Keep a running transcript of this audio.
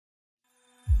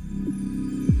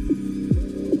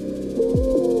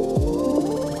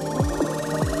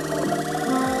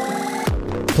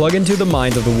plug into the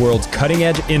minds of the world's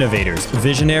cutting-edge innovators,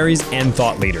 visionaries, and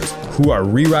thought leaders who are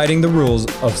rewriting the rules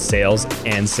of sales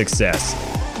and success.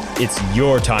 It's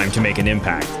your time to make an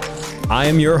impact. I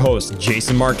am your host,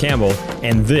 Jason Mark Campbell,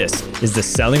 and this is the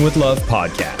Selling with Love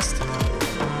podcast.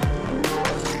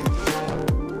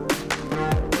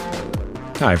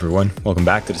 Hi, everyone. Welcome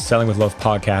back to the Selling with Love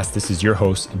podcast. This is your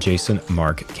host, Jason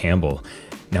Mark Campbell.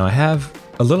 Now, I have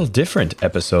a little different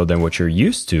episode than what you're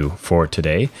used to for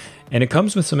today, and it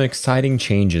comes with some exciting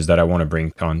changes that I want to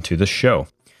bring onto the show.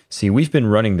 See, we've been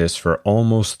running this for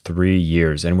almost 3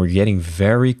 years, and we're getting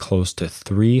very close to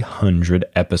 300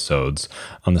 episodes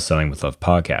on the Selling with Love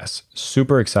podcast.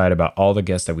 Super excited about all the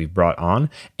guests that we've brought on,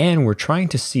 and we're trying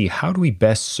to see how do we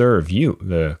best serve you,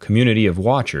 the community of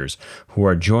watchers who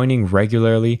are joining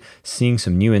regularly, seeing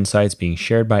some new insights being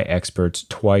shared by experts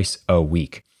twice a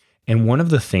week. And one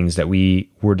of the things that we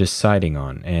were deciding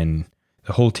on, and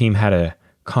the whole team had a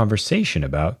conversation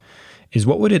about, is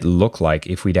what would it look like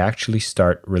if we'd actually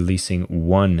start releasing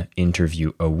one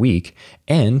interview a week,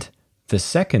 and the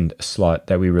second slot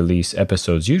that we release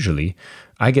episodes usually,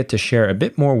 I get to share a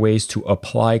bit more ways to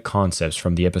apply concepts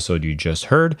from the episode you just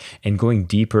heard and going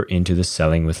deeper into the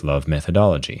Selling with Love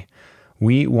methodology.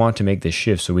 We want to make this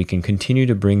shift so we can continue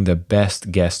to bring the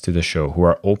best guests to the show who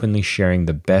are openly sharing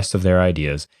the best of their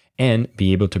ideas and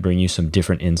be able to bring you some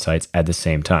different insights at the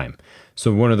same time.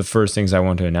 So one of the first things I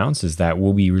want to announce is that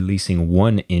we'll be releasing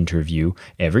one interview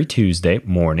every Tuesday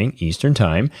morning Eastern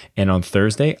Time, and on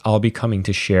Thursday, I'll be coming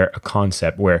to share a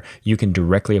concept where you can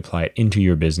directly apply it into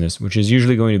your business, which is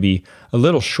usually going to be a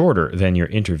little shorter than your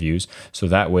interviews, so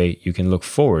that way you can look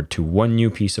forward to one new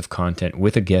piece of content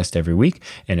with a guest every week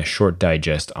and a short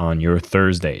digest on your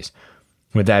Thursdays.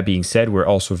 With that being said, we're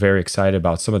also very excited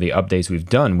about some of the updates we've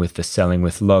done with the Selling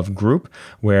with Love group,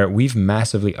 where we've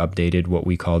massively updated what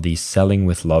we call the Selling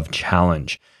with Love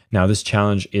Challenge. Now, this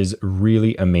challenge is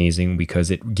really amazing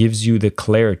because it gives you the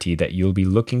clarity that you'll be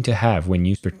looking to have when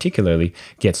you particularly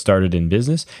get started in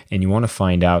business and you want to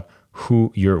find out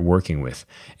who you're working with.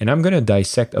 And I'm going to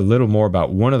dissect a little more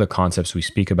about one of the concepts we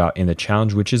speak about in the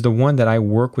challenge, which is the one that I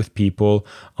work with people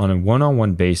on a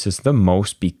one-on-one basis the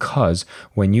most, because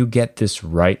when you get this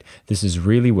right, this is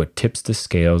really what tips the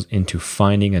scales into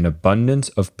finding an abundance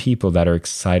of people that are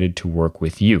excited to work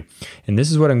with you. And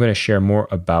this is what I'm going to share more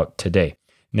about today.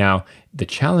 Now, the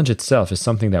challenge itself is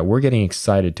something that we're getting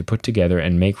excited to put together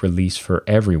and make release for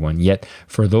everyone. Yet,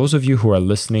 for those of you who are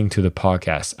listening to the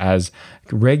podcast as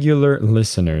regular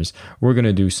listeners, we're going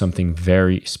to do something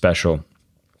very special.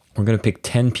 We're going to pick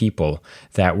 10 people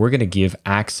that we're going to give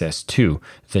access to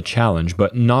the challenge.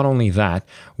 But not only that,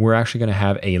 we're actually going to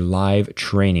have a live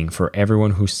training for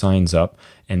everyone who signs up.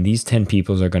 And these 10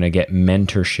 people are going to get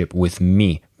mentorship with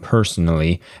me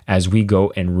personally as we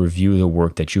go and review the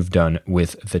work that you've done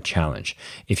with the challenge.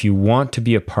 If you want to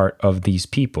be a part of these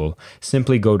people,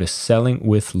 simply go to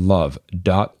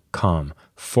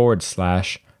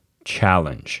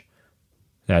sellingwithlove.com/challenge.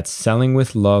 That's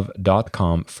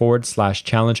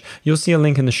sellingwithlove.com/challenge. You'll see a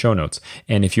link in the show notes.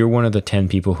 And if you're one of the 10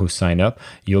 people who sign up,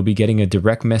 you'll be getting a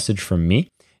direct message from me.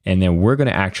 And then we're going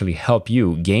to actually help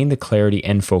you gain the clarity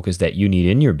and focus that you need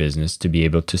in your business to be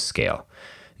able to scale.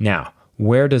 Now,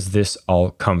 where does this all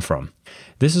come from?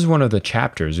 This is one of the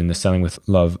chapters in the Selling with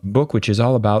Love book, which is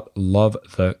all about love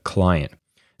the client.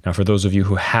 Now, for those of you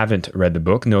who haven't read the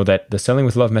book, know that the Selling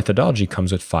with Love methodology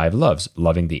comes with 5 loves: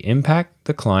 loving the impact,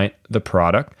 the client, the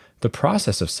product, the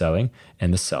process of selling,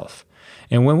 and the self.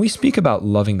 And when we speak about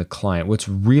loving the client, what's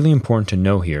really important to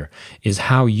know here is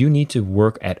how you need to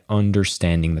work at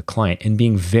understanding the client and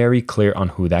being very clear on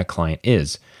who that client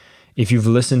is. If you've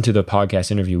listened to the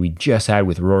podcast interview we just had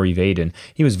with Rory Vaden,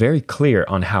 he was very clear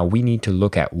on how we need to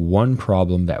look at one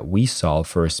problem that we solve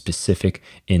for a specific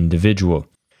individual.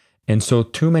 And so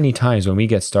too many times when we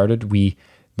get started, we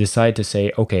decide to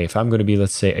say, okay, if I'm going to be,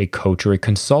 let's say, a coach or a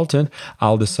consultant,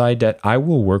 I'll decide that I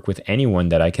will work with anyone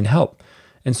that I can help.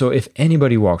 And so if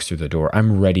anybody walks through the door,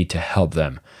 I'm ready to help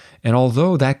them. And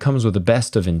although that comes with the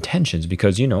best of intentions,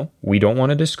 because, we don't want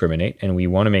to discriminate and we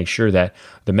want to make sure that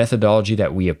the methodology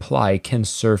that we apply can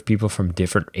serve people from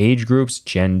different age groups,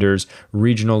 genders,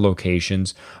 regional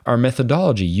locations, our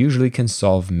methodology usually can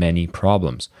solve many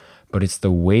problems. But it's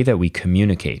the way that we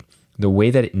communicate, the way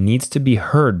that it needs to be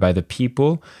heard by the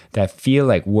people that feel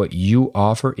like what you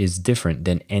offer is different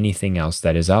than anything else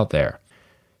that is out there.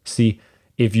 See,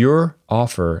 if your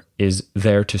offer is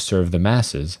there to serve the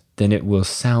masses, then it will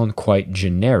sound quite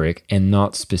generic and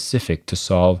not specific to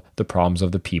solve the problems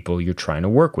of the people you're trying to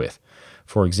work with.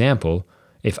 For example,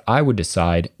 if I would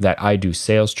decide that I do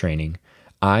sales training,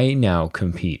 I now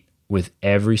compete with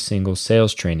every single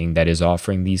sales training that is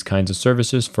offering these kinds of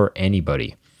services for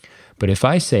anybody. But if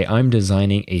I say I'm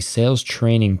designing a sales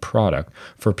training product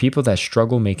for people that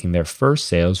struggle making their first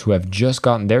sales, who have just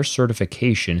gotten their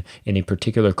certification in a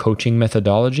particular coaching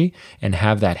methodology and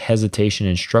have that hesitation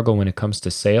and struggle when it comes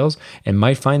to sales and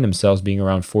might find themselves being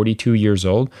around 42 years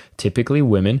old, typically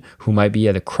women who might be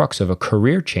at the crux of a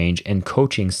career change and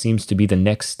coaching seems to be the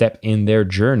next step in their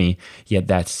journey, yet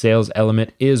that sales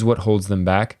element is what holds them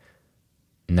back.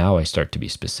 Now I start to be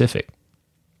specific.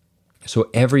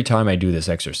 So every time I do this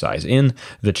exercise in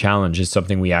the challenge is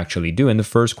something we actually do. And the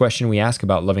first question we ask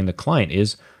about loving the client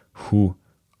is, who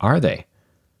are they?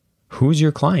 Who's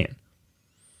your client?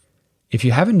 If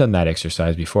you haven't done that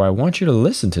exercise before, I want you to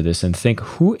listen to this and think,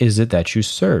 who is it that you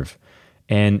serve?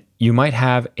 And you might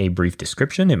have a brief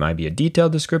description. It might be a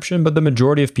detailed description, but the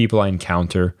majority of people I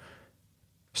encounter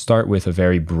start with a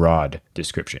very broad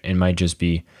description. It might just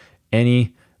be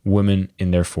any woman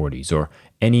in their 40s, or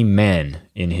any man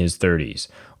in his 30s,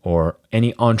 or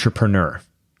any entrepreneur,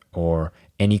 or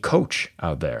any coach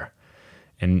out there.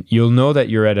 And you'll know that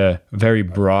you're at a very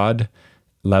broad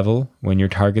level when you're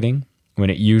targeting, when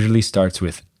it usually starts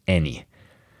with any.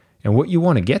 And what you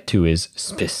want to get to is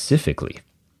specifically.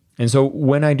 And so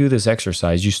when I do this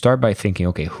exercise, you start by thinking,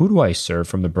 okay, who do I serve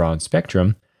from the broad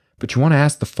spectrum? But you want to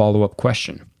ask the follow-up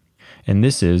question. And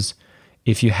this is,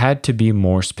 if you had to be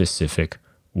more specific,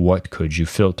 what could you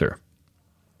filter?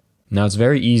 Now, it's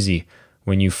very easy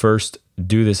when you first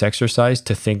do this exercise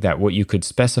to think that what you could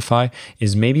specify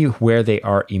is maybe where they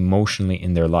are emotionally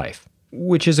in their life,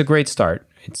 which is a great start.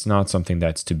 It's not something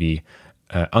that's to be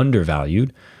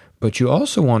undervalued, but you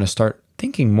also want to start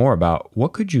thinking more about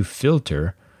what could you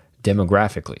filter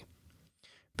demographically,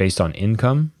 based on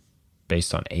income,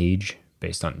 based on age,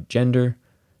 based on gender,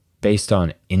 based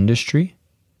on industry,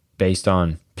 based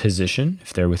on position,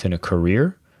 if they're within a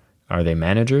career. Are they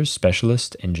managers,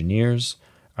 specialists, engineers?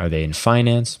 Are they in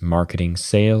finance, marketing,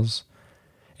 sales?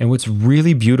 And what's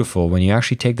really beautiful when you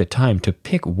actually take the time to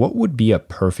pick what would be a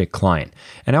perfect client.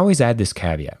 And I always add this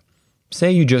caveat.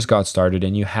 Say you just got started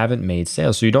and you haven't made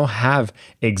sales, so you don't have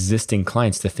existing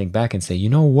clients to think back and say, you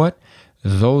know what?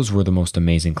 Those were the most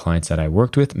amazing clients that I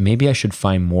worked with. Maybe I should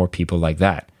find more people like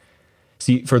that.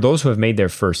 See, for those who have made their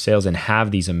first sales and have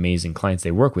these amazing clients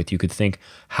they work with, you could think,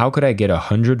 how could I get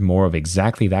 100 more of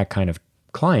exactly that kind of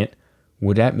client?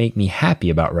 Would that make me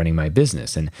happy about running my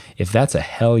business? And if that's a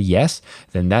hell yes,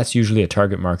 then that's usually a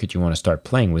target market you want to start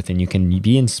playing with. And you can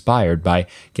be inspired by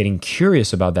getting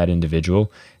curious about that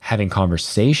individual, having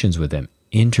conversations with them,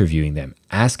 interviewing them,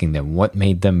 asking them what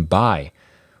made them buy.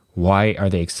 Why are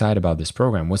they excited about this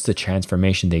program? What's the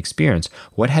transformation they experienced?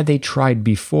 What had they tried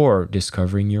before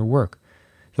discovering your work?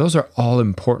 Those are all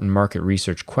important market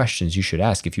research questions you should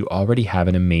ask if you already have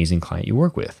an amazing client you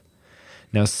work with.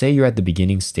 Now, say you're at the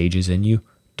beginning stages and you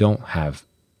don't have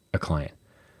a client.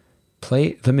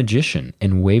 Play the magician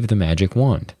and wave the magic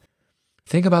wand.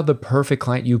 Think about the perfect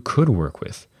client you could work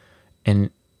with.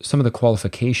 And some of the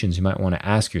qualifications you might want to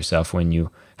ask yourself when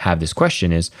you have this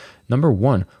question is, number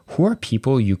one, who are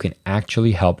people you can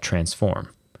actually help transform?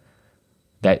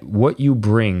 That what you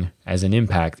bring as an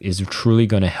impact is truly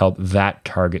going to help that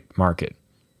target market.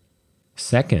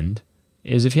 Second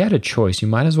is, if you had a choice, you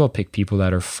might as well pick people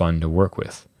that are fun to work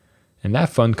with. And that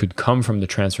fun could come from the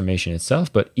transformation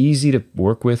itself, but easy to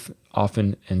work with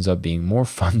often ends up being more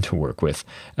fun to work with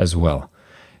as well.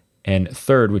 And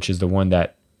third, which is the one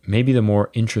that maybe the more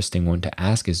interesting one to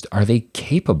ask, is, are they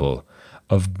capable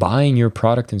of buying your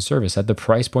product and service at the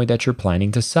price point that you're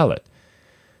planning to sell it?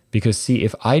 Because see,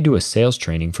 if I do a sales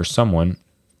training for someone,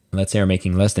 let's say are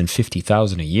making less than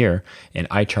 $50,000 a year, and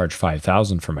I charge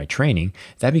 $5,000 for my training,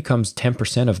 that becomes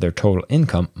 10% of their total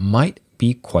income, might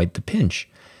be quite the pinch.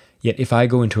 Yet if I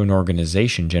go into an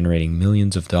organization generating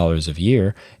millions of dollars a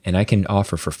year, and I can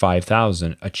offer for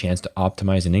 $5,000 a chance to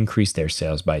optimize and increase their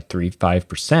sales by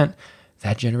 5%,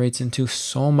 that generates into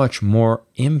so much more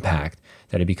impact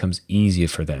that it becomes easier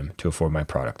for them to afford my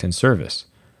product and service.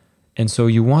 And so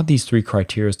you want these three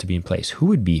criteria to be in place. Who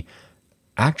would be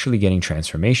actually getting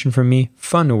transformation from me,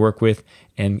 fun to work with,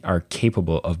 and are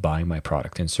capable of buying my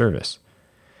product and service?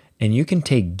 And you can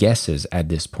take guesses at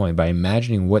this point by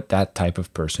imagining what that type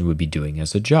of person would be doing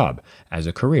as a job, as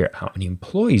a career. How many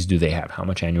employees do they have? How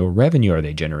much annual revenue are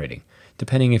they generating?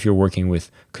 Depending if you're working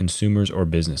with consumers or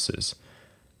businesses.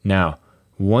 Now,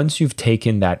 once you've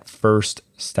taken that first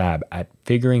stab at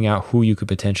figuring out who you could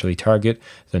potentially target,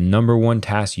 the number one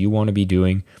task you want to be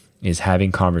doing is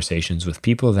having conversations with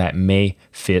people that may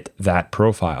fit that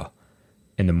profile.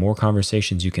 And the more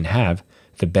conversations you can have,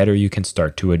 the better you can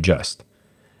start to adjust.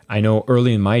 I know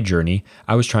early in my journey,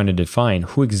 I was trying to define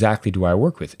who exactly do I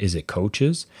work with? Is it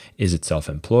coaches? Is it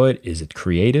self-employed? Is it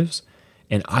creatives?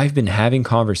 And I've been having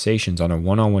conversations on a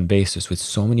one-on-one basis with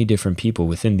so many different people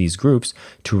within these groups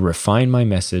to refine my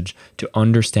message, to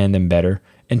understand them better,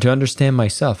 and to understand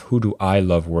myself. Who do I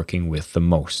love working with the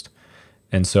most?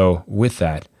 And so with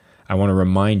that, I want to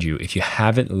remind you, if you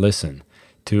haven't listened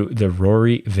to the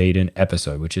Rory Vaden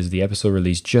episode, which is the episode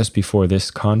released just before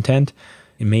this content,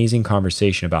 amazing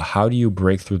conversation about how do you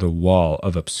break through the wall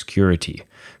of obscurity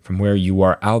from where you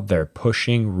are out there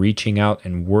pushing, reaching out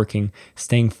and working,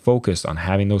 staying focused on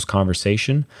having those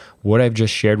conversations. What I've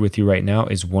just shared with you right now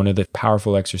is one of the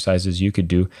powerful exercises you could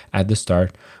do at the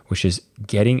start, which is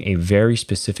getting a very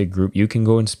specific group you can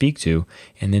go and speak to,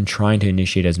 and then trying to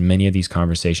initiate as many of these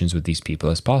conversations with these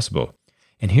people as possible.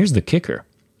 And here's the kicker.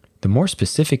 The more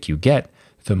specific you get,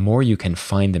 the more you can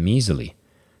find them easily.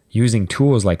 Using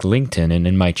tools like LinkedIn, and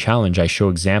in my challenge, I show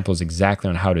examples exactly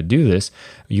on how to do this.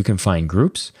 You can find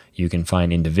groups, you can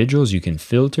find individuals, you can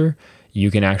filter, you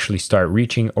can actually start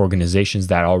reaching organizations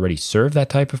that already serve that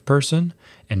type of person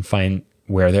and find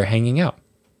where they're hanging out.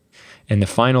 And the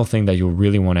final thing that you'll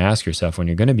really want to ask yourself when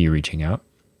you're going to be reaching out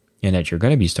and that you're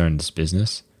going to be starting this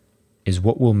business is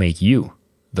what will make you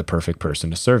the perfect person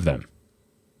to serve them.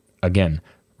 Again,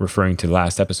 referring to the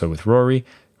last episode with Rory,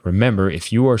 remember,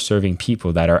 if you are serving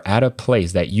people that are at a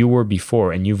place that you were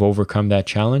before and you've overcome that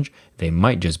challenge, they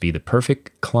might just be the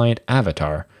perfect client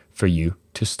avatar for you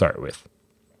to start with.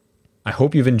 I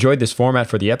hope you've enjoyed this format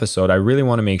for the episode. I really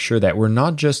want to make sure that we're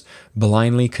not just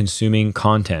blindly consuming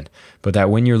content, but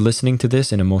that when you're listening to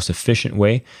this in a most efficient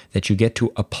way, that you get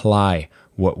to apply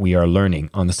what we are learning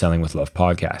on the Selling with Love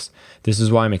podcast. This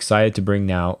is why I'm excited to bring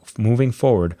now, moving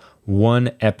forward,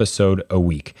 one episode a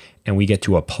week, and we get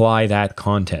to apply that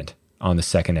content on the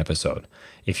second episode.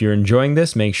 If you're enjoying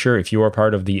this, make sure, if you are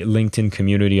part of the LinkedIn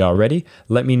community already,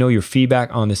 let me know your feedback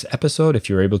on this episode if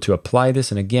you're able to apply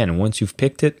this. And again, once you've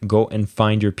picked it, go and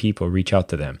find your people, reach out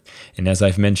to them. And as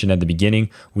I've mentioned at the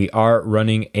beginning, we are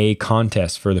running a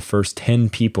contest for the first 10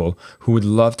 people who would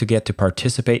love to get to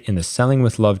participate in the Selling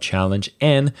with Love Challenge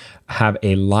and have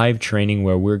a live training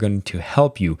where we're going to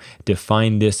help you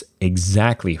define this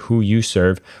exactly who you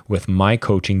serve with my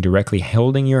coaching, directly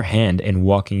holding your hand and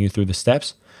walking you through the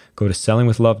steps. Go to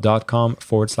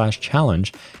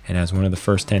sellingwithlove.com/challenge. And as one of the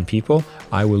first 10 people,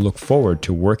 I will look forward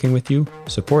to working with you,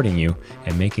 supporting you,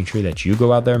 and making sure that you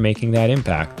go out there making that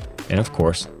impact. And of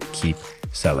course, keep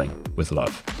selling with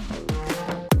love.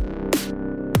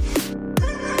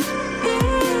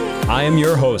 I am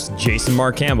your host, Jason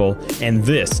Mark Campbell, and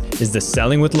this is the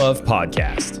Selling with Love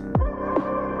podcast.